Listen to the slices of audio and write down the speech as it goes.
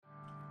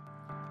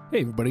Hey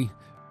everybody,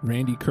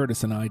 Randy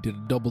Curtis and I did a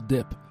double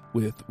dip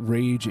with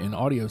Rage and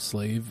Audio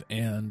Slave,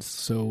 and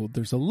so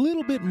there's a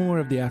little bit more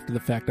of the after the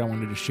fact I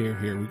wanted to share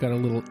here. We got a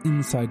little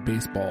inside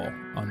baseball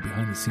on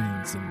behind the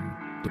scenes and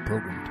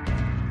Deprogrammed.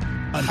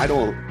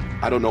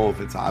 I don't know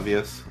if it's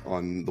obvious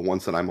on the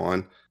ones that I'm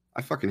on.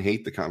 I fucking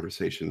hate the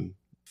conversation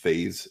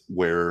phase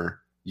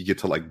where you get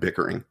to like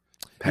bickering.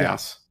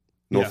 Pass.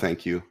 Yeah. No,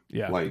 thank you.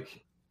 Yeah.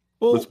 Like,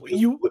 well,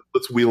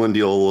 let's wheel and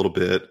deal a little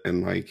bit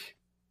and like,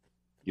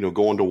 you know,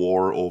 go into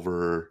war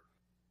over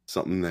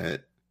something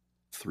that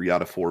 3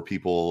 out of 4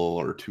 people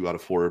or 2 out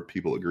of 4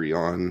 people agree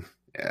on.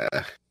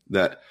 Yeah,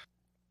 that,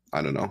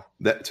 I don't know.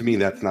 That to me,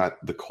 that's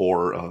not the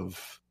core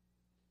of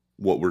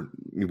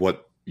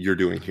what you're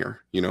doing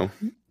here, you know?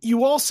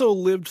 You also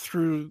lived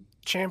through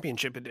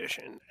Championship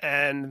Edition,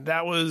 and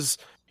that was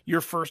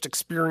your first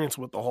experience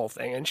with the whole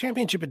thing. And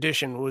Championship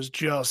Edition was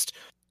just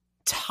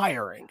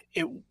tiring.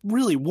 It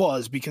really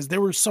was, because there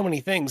were so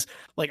many things.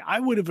 Like, I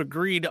would have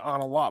agreed on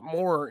a lot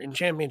more in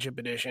Championship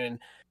Edition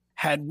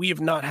had we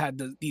have not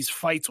had these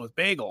fights with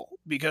Bagel,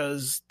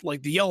 because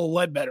like the Yellow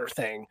Ledbetter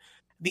thing,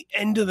 the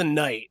end of the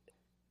night,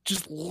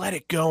 just let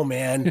it go,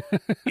 man.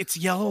 It's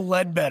Yellow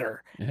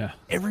Ledbetter. Yeah.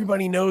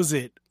 Everybody knows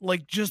it.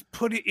 Like, just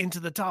put it into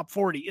the top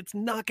 40. It's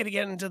not going to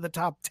get into the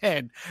top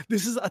 10.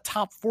 This is a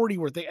top 40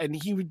 worth it. And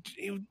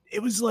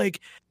it was like,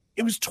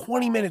 it was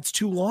 20 minutes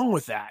too long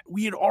with that.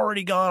 We had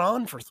already gone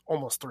on for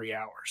almost 3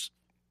 hours.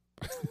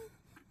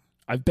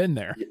 I've been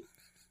there.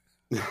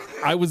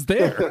 I was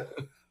there.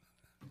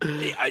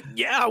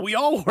 Yeah, we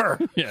all were.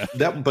 Yeah.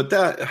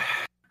 That,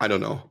 I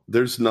don't know.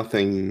 There's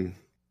nothing,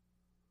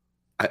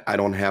 I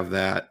don't have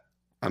that.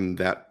 I'm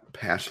that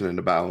passionate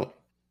about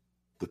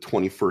the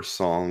 21st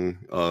song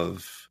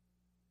of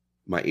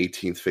my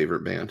 18th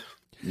favorite band.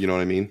 You know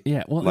what I mean?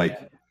 Yeah. Well, like,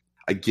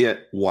 I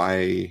get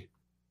why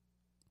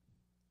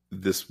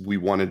we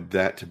wanted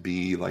that to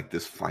be like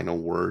this final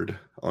word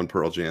on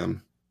Pearl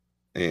Jam,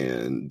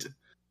 and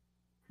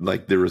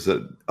like there was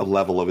a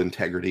level of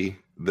integrity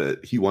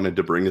that he wanted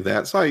to bring to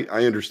that. So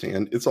I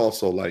understand. It's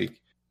also like,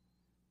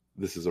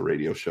 this is a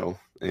radio show,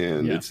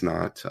 and it's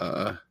not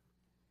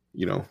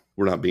you know,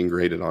 we're not being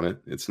graded on it.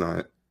 It's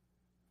not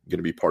going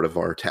to be part of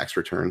our tax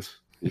returns.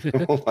 You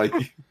know?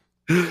 Like,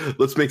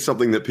 let's make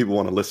something that people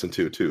want to listen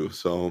to too.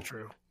 So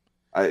true.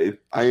 I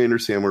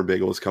understand where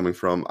Bagel is coming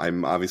from.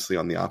 I'm obviously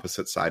on the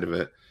opposite side of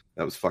it.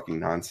 That was fucking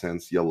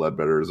nonsense. Yellow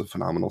Ledbetter is a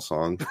phenomenal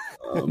song.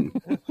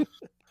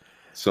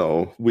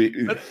 So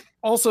but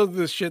also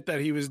the shit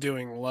that he was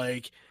doing,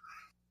 like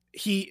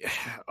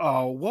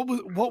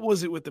what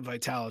was it with the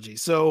Vitalogy?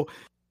 So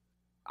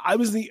I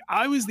was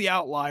the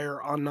outlier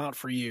on Not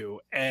For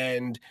You,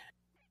 and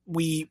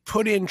we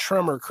put in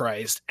Tremor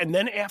Christ, and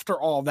then after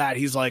all that,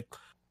 he's like,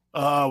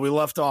 we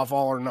left off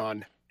All or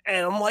None.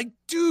 And I'm like,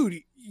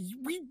 dude,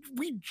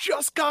 we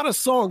just got a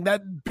song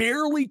that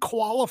barely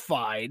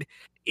qualified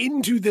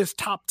into this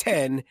top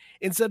 10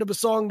 instead of a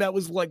song that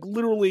was like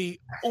literally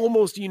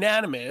almost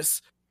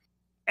unanimous,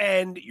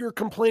 and you're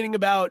complaining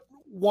about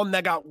one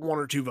that got 1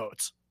 or 2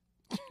 votes.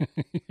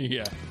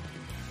 Yeah.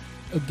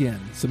 Again,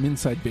 some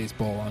inside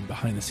baseball on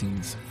behind the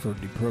scenes for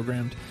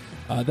Deprogrammed.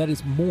 That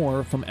is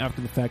more from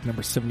After the Fact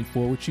number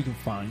 74, which you can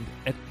find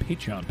at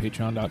Patreon,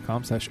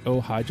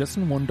 patreon.com/ohhi. Just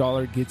in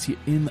 $1 gets you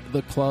in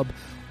the club.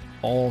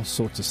 All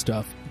sorts of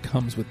stuff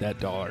comes with that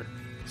dollar.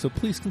 So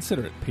please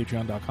consider it,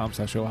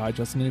 patreon.com/ohhi.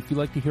 Justin, and if you'd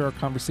like to hear our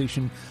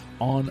conversation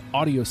on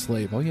Audio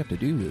Slave, all you have to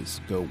do is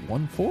go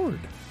 1 forward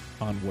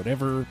on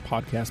whatever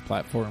podcast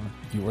platform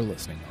you are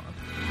listening on.